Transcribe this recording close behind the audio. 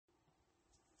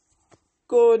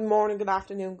Good morning, good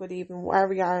afternoon, good evening,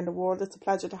 wherever you are in the world. It's a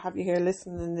pleasure to have you here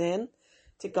listening in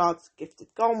to God's gifted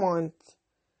Go Mind.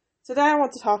 Today I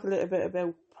want to talk a little bit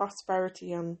about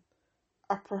prosperity, and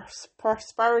our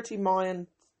prosperity mind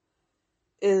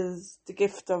is the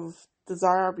gift of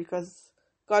desire, because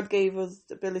God gave us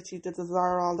the ability to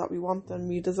desire all that we want, and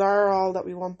we desire all that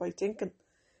we want by thinking.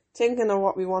 Thinking of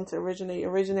what we want to originate.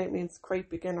 Originate means create,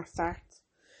 begin, or start.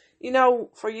 You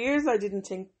know, for years I didn't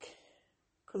think,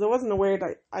 because I wasn't aware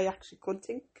that I actually could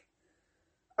think.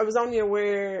 I was only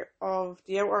aware of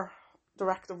the outer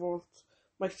directive world,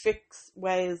 my fixed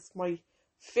ways, my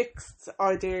fixed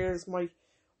ideas, my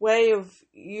way of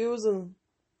using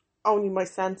only my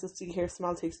senses: see, hear,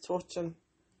 smell, taste, touch. And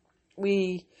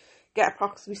we get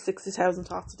approximately 60,000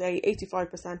 thoughts a day.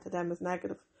 85% of them is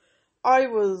negative. I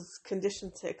was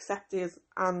conditioned to accept these,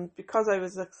 and because I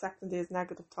was accepting these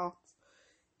negative thoughts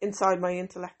inside my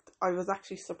intellect, I was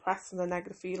actually suppressing the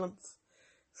negative feelings.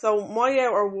 So my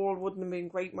outer world wouldn't have been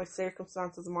great, my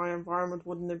circumstances and my environment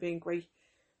wouldn't have been great,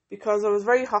 because I was a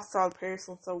very hostile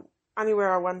person. So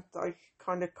anywhere I went, I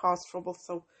kind of caused trouble.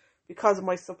 So because of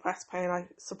my suppressed pain, I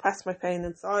suppressed my pain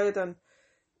inside, and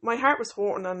my heart was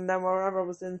hurting, and then whatever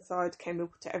was inside came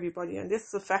out to everybody, and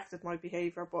this affected my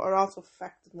behaviour, but it also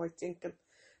affected my thinking.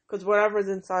 Because whatever's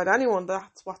inside anyone,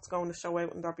 that's what's going to show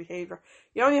out in their behaviour.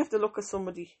 You only have to look at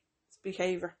somebody's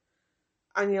behaviour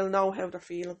and you'll know how they're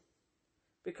feeling.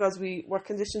 Because we're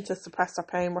conditioned to suppress our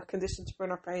pain. We're conditioned to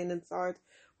bring our pain inside.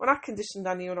 We're not conditioned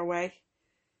any other way.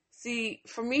 See,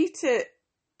 for me to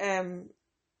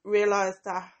realise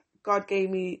that God gave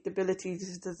me the ability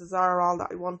to desire all that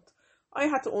I want, I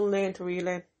had to unlearn to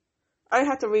relearn. I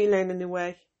had to relearn a new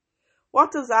way.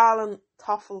 What does Alan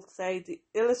Toffel say? The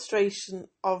illustration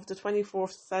of the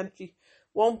 24th century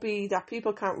won't be that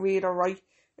people can't read or write.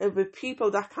 It'll be people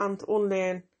that can't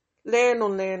unlearn,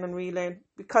 unlearn and relearn.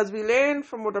 Because we learn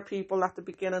from other people at the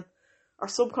beginning. Our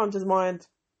subconscious mind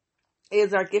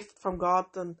is our gift from God,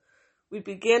 and we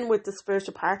begin with the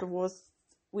spiritual part of us.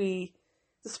 The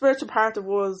spiritual part of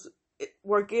us,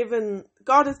 we're given,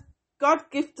 God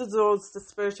gifted us the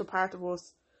spiritual part of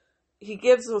us. He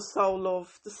gives us soul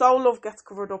love. The soul love gets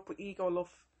covered up with ego love.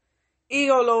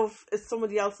 Ego love is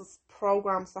somebody else's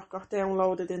programs that got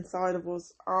downloaded inside of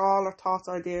us, or all our thoughts,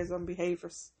 ideas and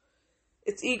behaviours.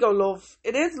 It's ego love.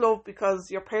 It is love because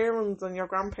your parents and your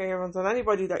grandparents and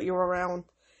anybody that you're around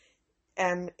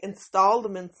installed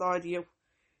them inside you.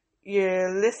 You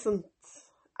listened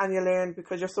and you learned,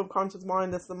 because your subconscious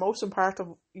mind is the emotion part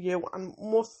of you and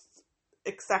must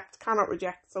accept, cannot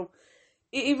reject. So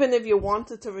even if you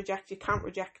wanted to reject, you can't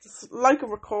reject. It's like a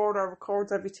recorder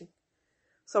records everything.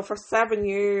 So for 7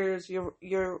 years, you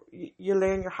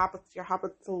learn your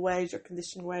habitual ways, your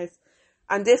conditioned ways.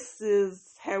 And this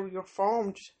is how you're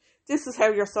formed. This is how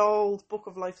your soul's book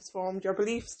of life is formed. Your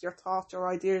beliefs, your thoughts, your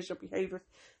ideas, your behaviours.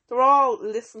 They're all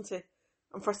listened to.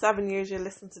 And for 7 years, you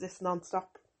listen to this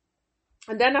non-stop.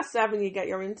 And then at 7, you get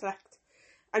your intellect.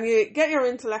 And you get your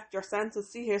intellect, your senses,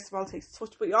 see, hear, smell, taste,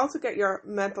 touch, but you also get your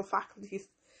mental faculties: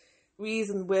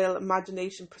 reason, will,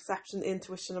 imagination, perception,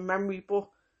 intuition and memory. But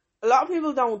a lot of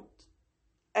people don't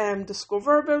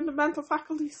discover about the mental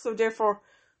faculties, so therefore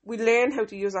we learn how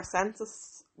to use our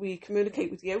senses. We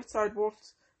communicate with the outside world,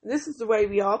 and this is the way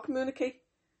we all communicate.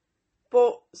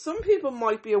 But some people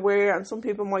might be aware, and some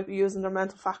people might be using their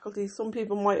mental faculties. Some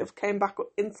people might have came back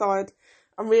inside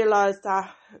and realised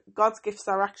that God's gifts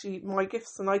are actually my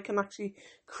gifts, and I can actually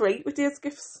create with these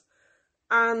gifts.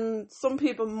 And some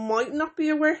people might not be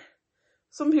aware.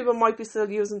 Some people might be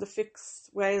still using the fixed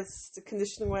ways, the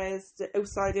conditioning ways, the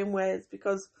outside-in ways,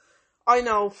 because I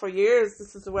know for years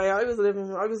this is the way I was living.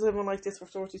 I was living like this for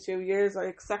 32 years. I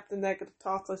accepted negative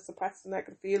thoughts, I suppressed the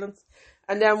negative feelings,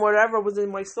 and then whatever was in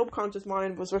my subconscious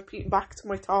mind was repeating back to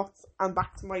my thoughts and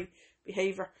back to my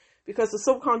behaviour. Because the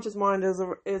subconscious mind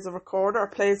is a recorder,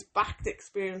 it plays back the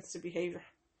experience to behaviour.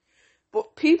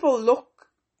 But people look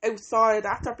outside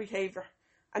at their behaviour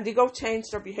and they go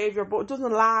change their behaviour, but it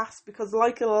doesn't last, because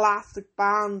like an elastic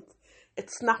band,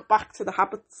 it snaps back to the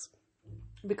habits.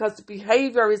 Because the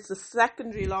behaviour is the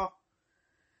secondary law.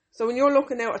 So when you're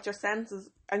looking out at your senses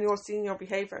and you're seeing your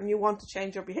behaviour and you want to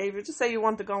change your behaviour, just say you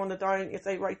want to go on a diet and you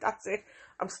say, right, that's it,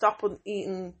 I'm stopping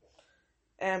eating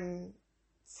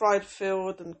fried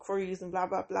food and curries and blah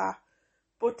blah blah.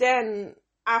 But then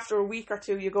after a week or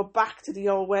two you go back to the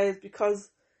old ways, because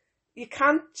you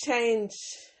can't change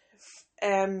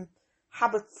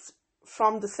habits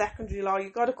from the secondary law. You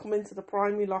got to come into the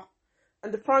primary law,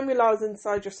 and the primary law is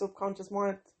inside your subconscious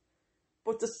mind.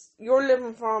 But you're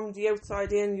living from the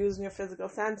outside in, using your physical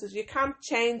senses. You can't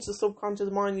change the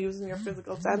subconscious mind using your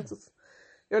physical senses.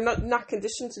 You're not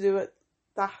conditioned to do it.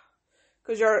 That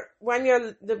Because when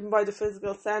you're living by the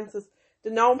physical senses, the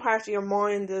known part of your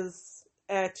mind is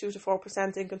 2 to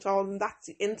 4% in control, and that's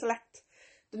the intellect.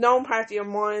 The known part of your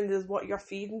mind is what you're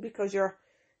feeding, because you're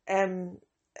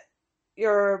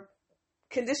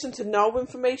conditioned to know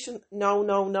information.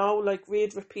 No, like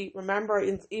read, repeat, remember,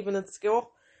 even in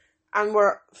school. And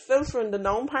we're filtering the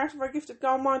known part of our gifted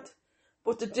God mind.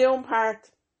 But the doing part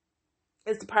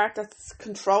is the part that's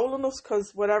controlling us,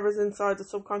 because whatever's inside the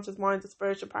subconscious mind, the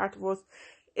spiritual part of us,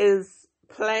 is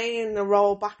playing a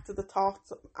role back to the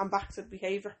thoughts and back to the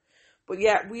behaviour. But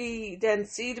yet we then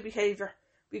see the behaviour.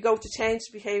 We go to change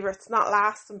the behaviour. It's not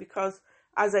lasting because,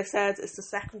 as I said, it's the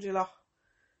secondary law.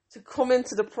 To come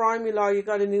into the primary law, you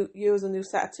got to use a new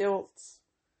set of tools.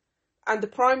 And the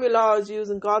primary law is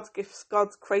using God's gifts,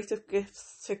 God's creative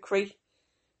gifts to create.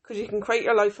 Because you can create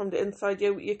your life from the inside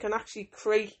out. You can actually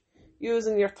create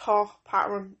using your thought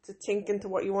pattern to think into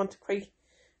what you want to create.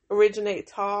 Originate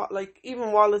thought. Like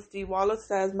even Wallace D. Wallace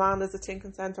says, man is a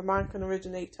thinking centre, man can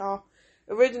originate thought.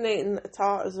 Originating a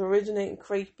thought is originating,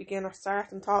 create, begin or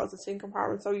start, and thought is a thinking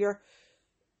pattern. So you're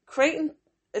creating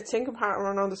a thinking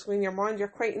pattern on the screen of your mind. You're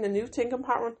creating a new thinking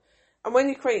pattern. And when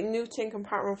you create a new thinking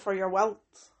pattern for your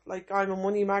wealth, like I'm a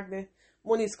money magnet,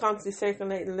 money's constantly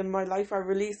circulating in my life, I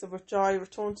release it with joy,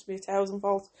 return to me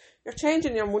 1,000-fold. You're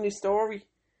changing your money story.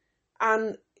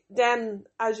 And then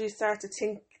as you start to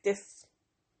think this,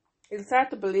 you'll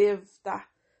start to believe that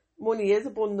money is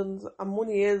abundance and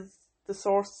money is the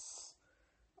source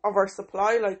of our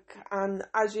supply. And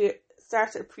as you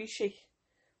start to appreciate,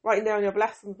 writing down your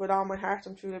blessings, with all my heart,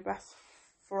 I'm truly blessed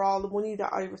for all the money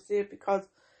that I receive, because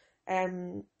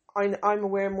I'm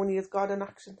aware money is God in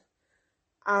action,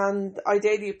 and I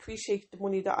daily appreciate the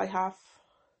money that I have.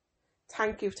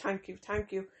 Thank you.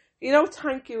 You know,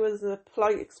 thank you is a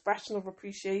polite expression of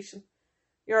appreciation.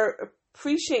 You're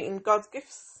appreciating God's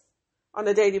gifts on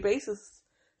a daily basis.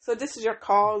 So this is your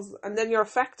cause, and then your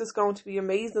effect is going to be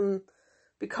amazing,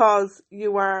 because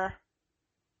you are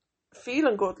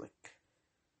feeling good.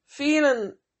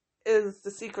 Feeling is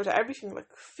the secret to everything.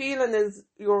 Feeling is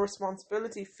your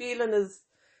responsibility. Feeling is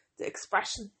the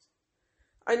expression.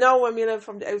 I know when we live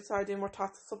from the outside in, we're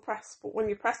taught to suppress, but when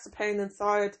you press the pain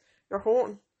inside, you're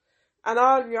hurting. And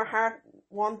all your heart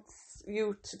wants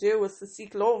you to do is to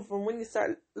seek love. And when you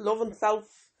start loving self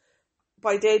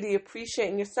by daily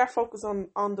appreciating, you start focusing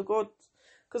on the good.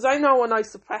 Because I know when I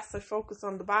suppress, I focus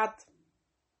on the bad.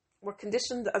 We're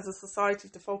conditioned as a society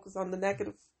to focus on the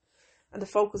negative and to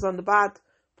focus on the bad.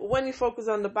 But when you focus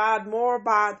on the bad, more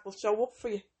bad will show up for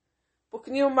you. But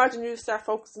can you imagine you start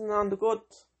focusing on the good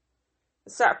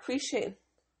and start appreciating,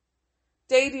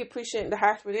 daily appreciating the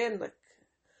heart within?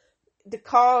 The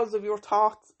cause of your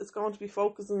thoughts is going to be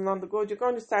focusing on the good. You're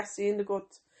going to start seeing the good.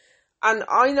 And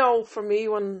I know for me,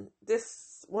 when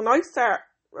I start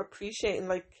appreciating,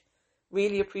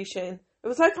 really appreciating, it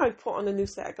was like I put on a new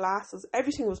set of glasses.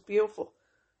 Everything was beautiful,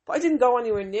 but I didn't go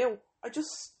anywhere new. I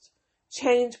just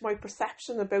changed my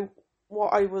perception about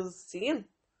what I was seeing.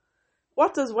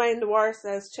 What does Wayne Dwyer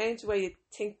says? Change the way you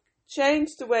think. Change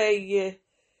the way you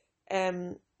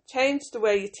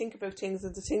think about things,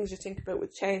 and the things you think about will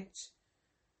change.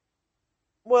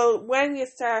 Well, when you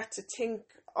start to think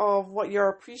of what you're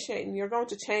appreciating, you're going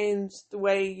to change the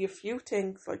way you view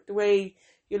things, the way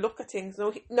you look at things.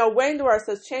 No, Wayne Dwyer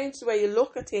says change the way you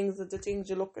look at things, and the things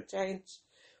you look at change.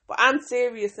 But Anne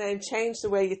Siri is saying change the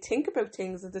way you think about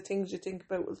things, and the things you think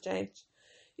about will change.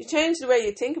 You change the way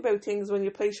you think about things when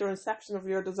you place your inception of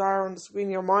your desire on the screen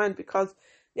of your mind, because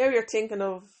now you're thinking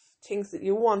of things that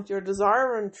you want. You're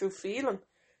desiring through feeling.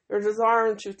 You're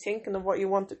desiring through thinking of what you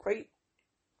want to create.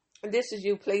 And this is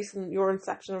you placing your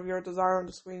inception of your desire on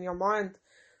the screen of your mind.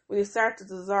 When you start to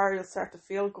desire, you'll start to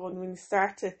feel good. And when you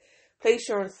start to place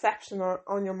your inception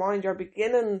on your mind, you're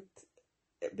beginning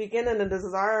in the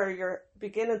desire. You're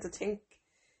beginning to think.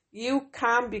 You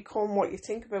can become what you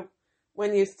think about.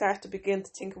 When you start to begin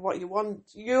to think of what you want,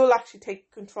 you'll actually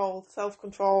take control.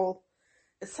 Self-control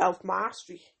is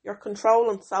self-mastery. You're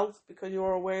controlling self because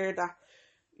you're aware that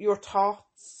your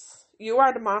thoughts, you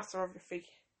are the master of your fate.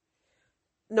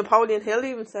 Napoleon Hill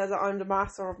even says that I'm the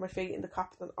master of my fate and the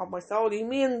captain of my soul. He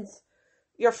means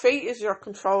your fate is your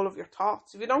control of your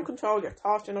thoughts. If you don't control your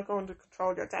thoughts, you're not going to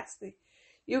control your destiny.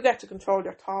 You get to control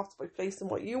your thoughts by placing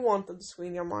what you want on the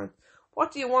screen of your mind.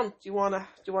 What do you want? Do you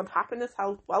want happiness,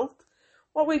 health, wealth?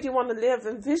 What way do you want to live?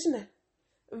 Envision it.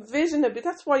 Envision it. But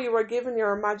that's why you were given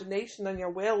your imagination and your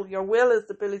will. Your will is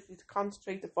the ability to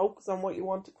concentrate, to focus on what you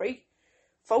want to create.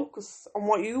 Focus on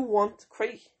what you want to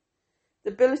create.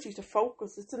 The ability to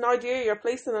focus. It's an idea. You're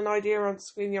placing an idea on the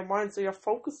screen of your mind, so you're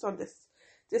focused on this.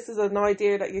 This is an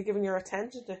idea that you're giving your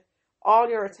attention to. All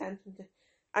your attention to.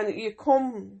 and you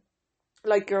come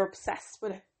like you're obsessed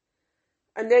with it.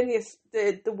 And then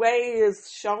the way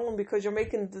is shown because you're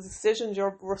making the decisions,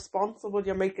 you're responsible,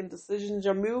 you're making decisions,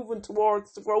 you're moving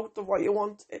towards the growth of what you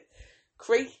want to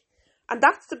create. And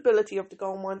that's the ability of the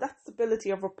goal mind. That's the ability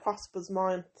of a prosperous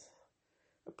mind.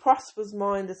 A prosperous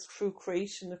mind is true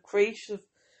creation, a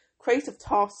creative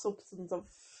thought substance of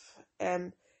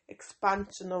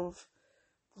expansion, of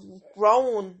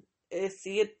growing the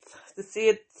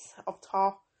seeds of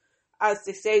thought. As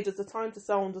they say, there's a time to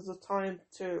sow and there's a time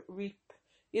to reap.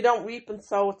 You don't reap and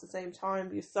sow at the same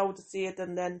time. You sow the seed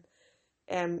and then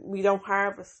we don't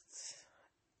harvest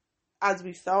as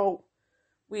we sow.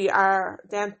 We are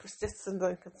then persistent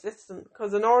and consistent,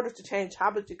 because in order to change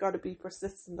habits, you got to be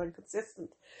persistent and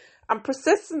consistent. And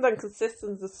persistent and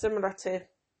consistent is similar to,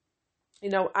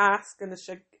 ask and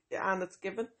it's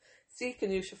given. Seek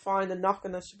and you should find, and knock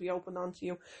and it should be opened onto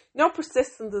you.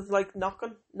 Persistent is like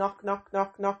knocking, knock, knock,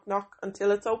 knock, knock, knock,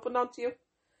 until it's opened onto you.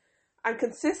 And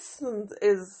consistent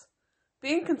is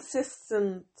being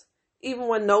consistent even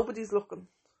when nobody's looking.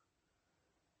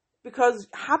 Because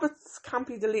habits can't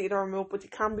be deleted or removed, but they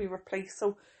can be replaced.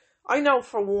 So I know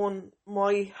for one,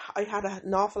 I had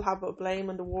an awful habit of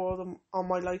blaming the world on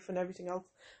my life and everything else.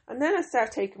 And then I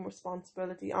started taking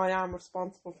responsibility. I am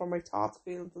responsible for my thoughts,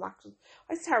 feelings and actions.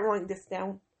 I started writing this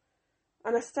down.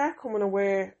 And I started coming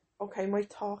aware, okay, my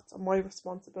thoughts are my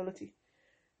responsibility.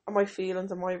 And my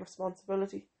feelings are my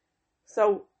responsibility.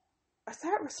 So I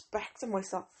started respecting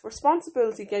myself.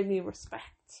 Responsibility gave me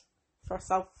respect for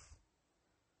self.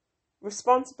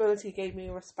 Responsibility gave me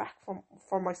respect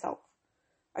for myself.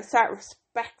 I started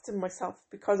respecting myself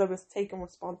because I was taking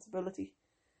responsibility.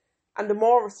 And the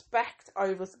more respect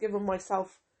I was giving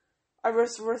myself, I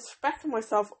was respecting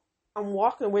myself and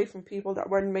walking away from people that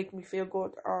weren't making me feel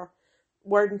good or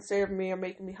weren't serving me or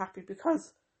making me happy,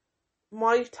 because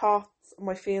my thoughts and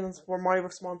my feelings were my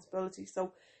responsibility.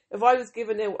 So if I was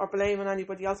giving out or blaming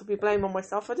anybody else, I'd be blaming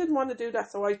myself. I didn't want to do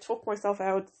that, so I took myself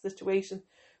out of the situation,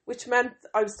 which meant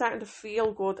I was starting to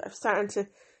feel good. I was starting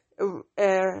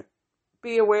to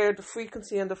be aware of the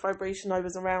frequency and the vibration I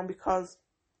was around because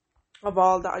of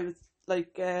all that I was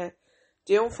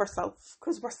doing for self.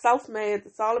 Because we're self-made,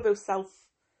 it's all about self.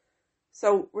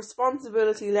 So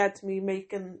responsibility led to me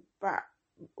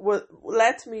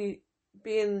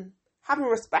having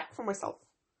respect for myself.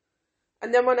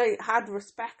 And then when I had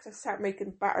respect, I started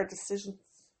making better decisions.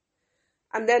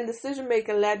 And then decision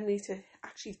making led me to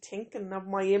actually thinking of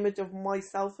my image of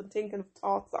myself and thinking of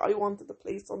thoughts that I wanted to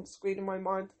place on the screen in my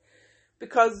mind.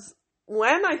 Because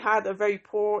when I had a very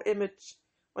poor image,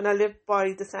 when I lived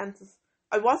by the senses,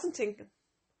 I wasn't thinking.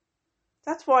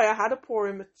 That's why I had a poor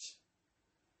image.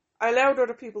 I allowed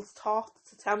other people's thoughts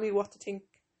to tell me what to think.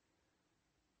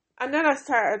 And then I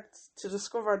started to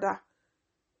discover that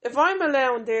if I'm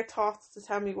allowing their thoughts to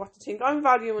tell me what to think, I'm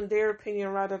valuing their opinion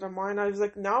rather than mine. I was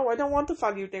like, no, I don't want to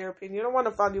value their opinion. I want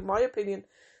to value my opinion.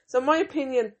 So my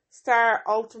opinion started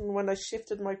altering when I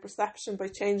shifted my perception by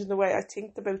changing the way I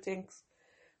think about things.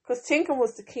 Because thinking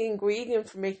was the key ingredient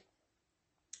for me.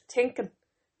 Thinking,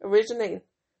 originating,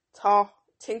 thought,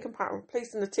 thinking pattern,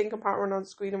 placing the thinking pattern on the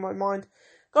screen in my mind.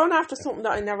 Going after something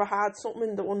that I never had, something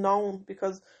in the unknown,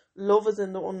 because love is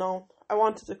in the unknown. I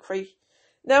wanted to create.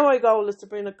 Now my goal is to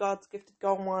bring a God's gifted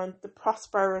goal mind, the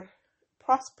prosperous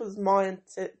mind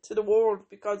to the world,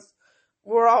 because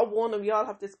we're all one and we all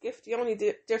have this gift. The only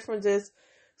difference is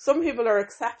some people are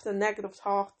accepting negative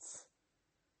thoughts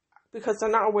because they're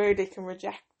not aware they can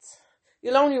reject.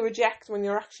 You'll only reject when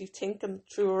you're actually thinking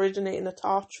through originating a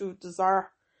thought through desire.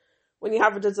 When you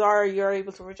have a desire, you're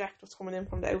able to reject what's coming in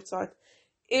from the outside.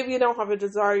 If you don't have a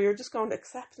desire, you're just going to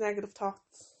accept negative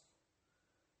thoughts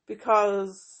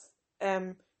because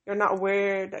you're not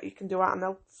aware that you can do anything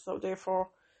else. So therefore,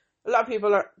 a lot of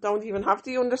people don't even have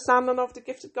the understanding of the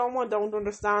gifted God mind, don't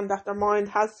understand that their mind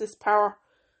has this power.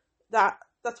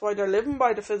 That's why they're living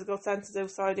by the physical senses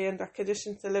outside in. They're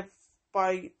conditioned to live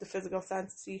by the physical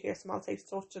senses, see, hear, smell, taste,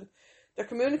 touch, and they're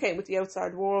communicating with the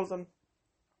outside world. And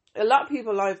a lot of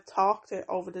people I've talked to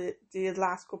over the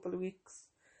last couple of weeks,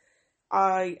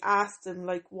 I asked them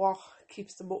what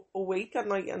keeps them awake at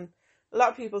night, and a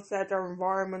lot of people said their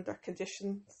environment, their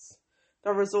conditions,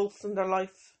 their results in their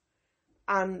life,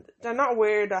 and they're not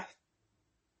aware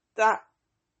that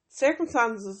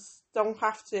circumstances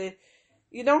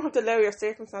you don't have to allow your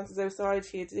circumstances outside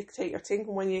you to dictate your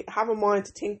thinking. When you have a mind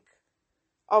to think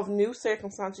of new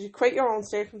circumstances, you create your own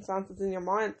circumstances in your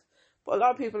mind. But a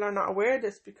lot of people are not aware of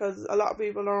this because a lot of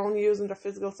people are only using their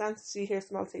physical senses, see, hear,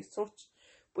 smell, taste, touch.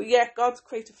 But yet God's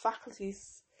creative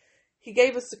faculties, He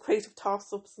gave us the creative thought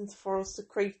substance for us to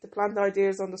create, to plant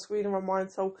ideas on the screen of our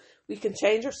mind so we can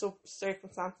change our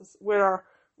circumstances with our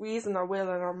reason, our will,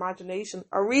 and our imagination.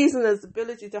 Our reason is the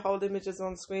ability to hold images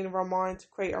on the screen of our mind to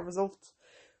create our results.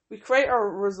 We create our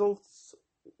results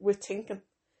with thinking,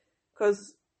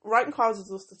 because writing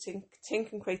causes us to think.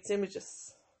 Thinking creates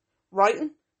images.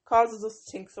 Writing causes us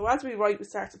to think. So as we write, we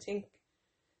start to think.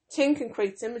 Thinking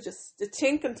creates images. The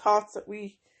thinking thoughts that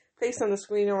we place on the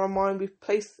screen of our mind, we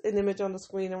place an image on the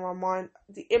screen of our mind.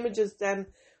 The images, then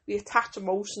we attach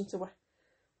emotion to it,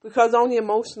 because only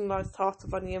emotionalized thoughts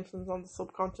have any influence on the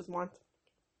subconscious mind.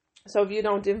 So if you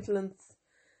don't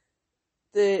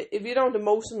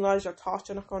emotionalize your thoughts,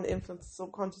 you're not going to influence the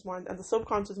subconscious mind, and the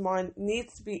subconscious mind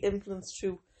needs to be influenced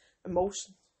through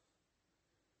emotion.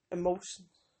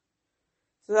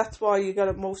 So that's why you got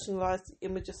to emotionalize the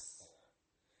images,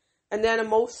 and then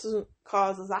emotion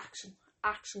causes action.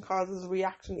 Action causes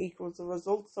reaction equals the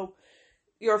result. So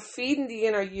you're feeding the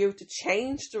inner you to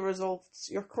change the results.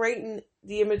 You're creating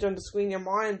the image on the screen of your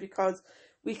mind, because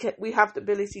we have the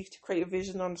ability to create a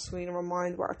vision on the screen of our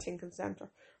mind with our thinking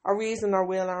center, our reason, our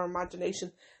will, our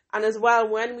imagination. And as well,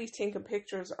 when we think in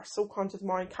pictures, our subconscious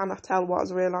mind cannot tell what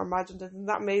is real or imagined. Isn't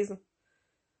that amazing?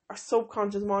 Our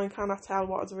subconscious mind cannot tell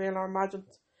what is real or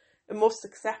imagined. It must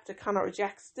accept, it cannot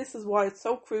reject. This is why it's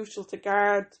so crucial to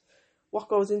guard what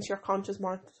goes into your conscious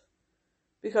mind,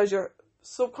 because your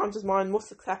subconscious mind must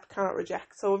accept, cannot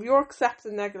reject. So if you're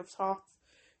accepting negative thoughts,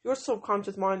 your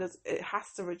subconscious mind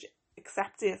has to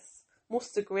accept this,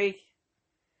 must agree.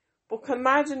 But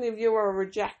imagine if you were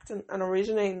rejecting and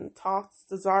originating thoughts,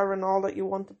 desiring all that you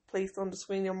want to place on the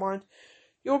screen of your mind,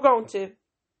 you're going to,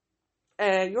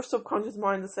 your subconscious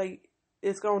mind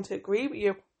is going to agree with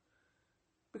you,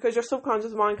 because your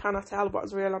subconscious mind cannot tell what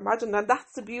is real or imagined. And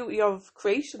that's the beauty of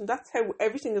creation. That's how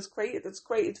everything is created. It's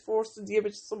created first in the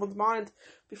image of someone's mind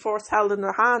before it's held in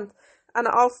their hand. And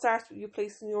it all starts with you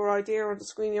placing your idea on the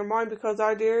screen of your mind, because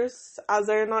ideas, as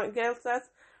Erin Nightingale says,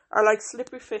 are like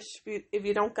slippery fish. If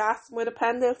you don't gas them with a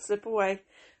pen, they'll slip away.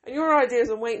 And your ideas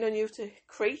are waiting on you to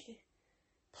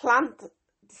plant the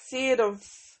seed of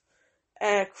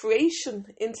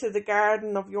creation into the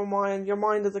garden of your mind. Your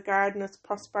mind is a garden, it's a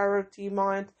prosperity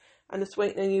mind, and it's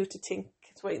waiting on you to think,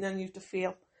 it's waiting on you to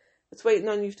feel, it's waiting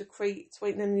on you to create, it's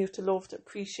waiting on you to love, to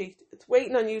appreciate, it's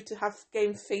waiting on you to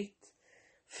gain faith.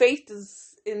 Faith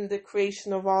is in the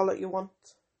creation of all that you want.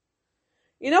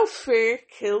 You know, fear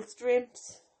kills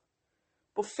dreams,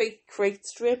 but faith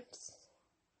creates dreams.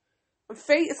 And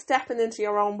faith is stepping into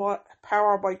your own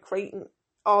power by creating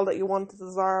all that you want to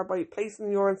desire, by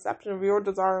placing your inception of your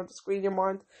desire on the screen of your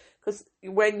mind. Because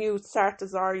when you start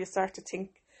desire, you start to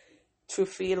think through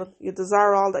feeling. You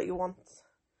desire all that you want.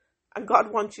 And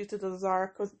God wants you to desire,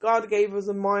 because God gave us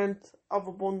a mind of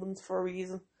abundance for a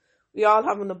reason. We all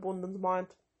have an abundance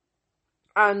mind.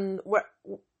 And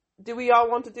do we all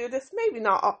want to do this? Maybe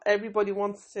not. Everybody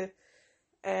wants to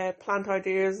plant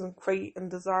ideas and create and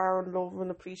desire and love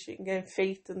and appreciate and gain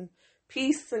faith and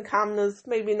peace and calmness.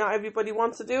 Maybe not everybody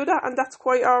wants to do that, and that's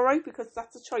quite alright, because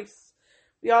that's a choice.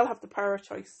 We all have the power of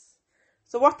choice.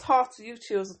 So what thoughts are you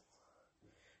choosing?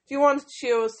 Do you want to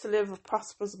choose to live a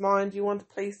prosperous mind? Do you want to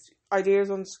place ideas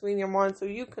on the screen of your mind so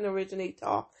you can originate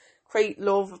thought, create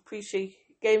love, appreciate,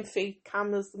 gain faith,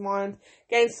 calmness of mind,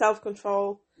 gain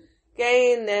self-control,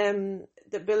 gain the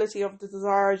ability of the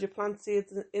desires, you plant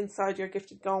seeds inside your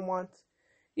gifted God mind?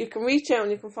 You can reach out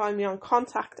and you can find me on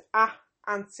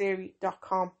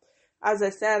contact@anseri.com. As I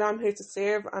said, I'm here to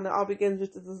serve, and it all begins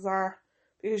with the desire,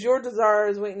 because your desire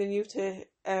is waiting on you to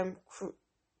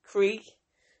create,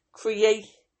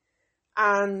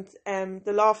 and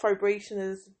the law of vibration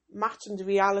is matching the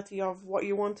reality of what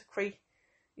you want to create.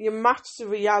 You match the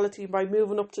reality by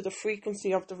moving up to the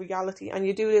frequency of the reality, and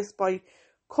you do this by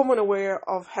becoming aware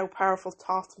of how powerful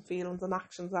thoughts and feelings and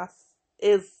actions that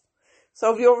is.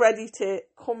 So if you're ready to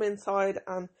come inside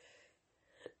and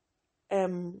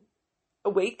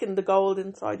awaken the gold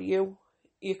inside of you,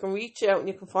 you can reach out and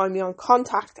you can find me on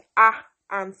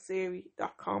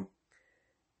contact@anseri.com.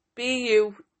 Be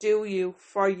you, do you,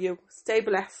 for you. Stay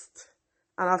blessed,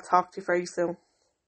 and I'll talk to you very soon.